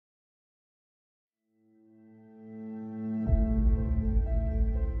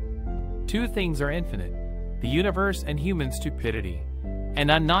Two things are infinite: the universe and human stupidity.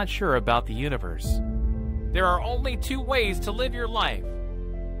 And I'm not sure about the universe. There are only two ways to live your life.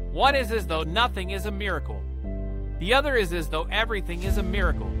 One is as though nothing is a miracle. The other is as though everything is a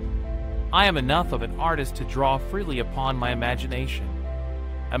miracle. I am enough of an artist to draw freely upon my imagination.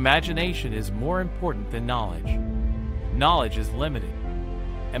 Imagination is more important than knowledge. Knowledge is limited.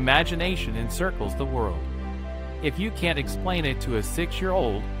 Imagination encircles the world. If you can't explain it to a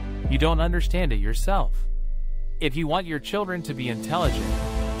 6-year-old, you don't understand it yourself. If you want your children to be intelligent,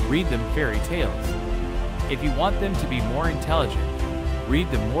 read them fairy tales. If you want them to be more intelligent,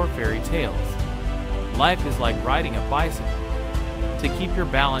 read them more fairy tales. Life is like riding a bicycle. To keep your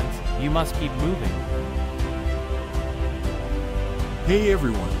balance, you must keep moving. Hey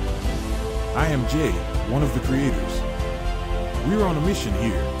everyone, I am Jay, one of the creators. We're on a mission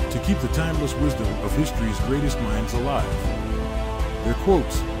here to keep the timeless wisdom of history's greatest minds alive. Their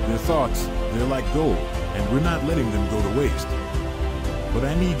quotes, their thoughts, they're like gold, and we're not letting them go to waste. But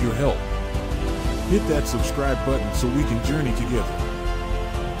I need your help. Hit that subscribe button so we can journey together.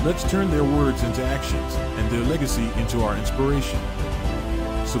 Let's turn their words into actions and their legacy into our inspiration.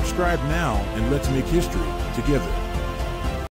 Subscribe now and let's make history together.